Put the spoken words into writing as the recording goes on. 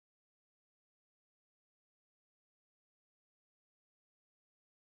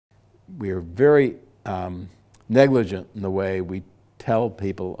we are very negligent in the way we tell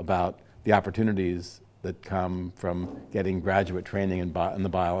people about the opportunities that come from getting graduate training in the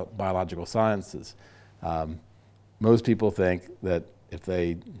biological sciences. Most people think that if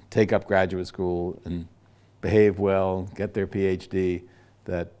they take up graduate school and behave well, get their PhD,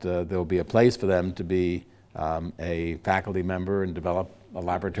 that there'll be a place for them to be a faculty member and develop a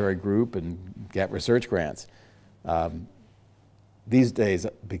laboratory group and get research grants. These days,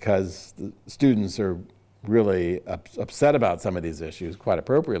 because the students are really upset about some of these issues, quite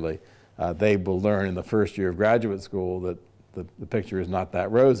appropriately, they will learn in the first year of graduate school that the picture is not that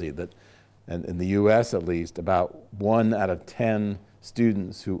rosy. That, and in the US at least, about 1 out of 10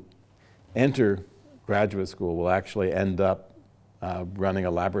 students who enter graduate school will actually end up running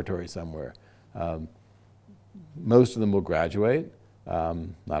a laboratory somewhere. Most of them will graduate,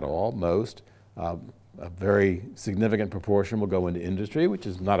 not all, most. A very significant proportion will go into industry, which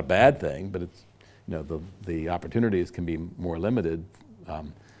is not a bad thing, but it's, you know, the opportunities can be more limited.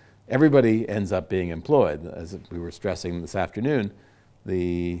 Everybody ends up being employed. As we were stressing this afternoon,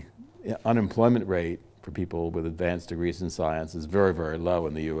 the unemployment rate for people with advanced degrees in science is very, very low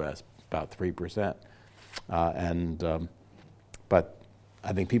in the US, about 3%. But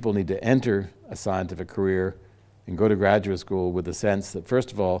I think people need to enter a scientific career and go to graduate school with the sense that,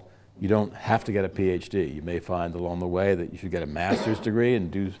 first of all, you don't have to get a PhD. You may find along the way that you should get a master's degree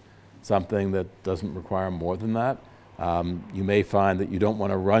and do something that doesn't require more than that. You may find that you don't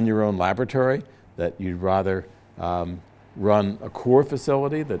want to run your own laboratory, that you'd rather run a core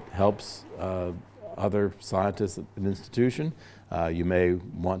facility that helps other scientists at an institution. You may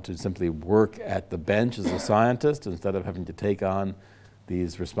want to simply work at the bench as a scientist instead of having to take on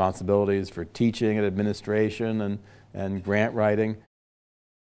these responsibilities for teaching and administration and grant writing.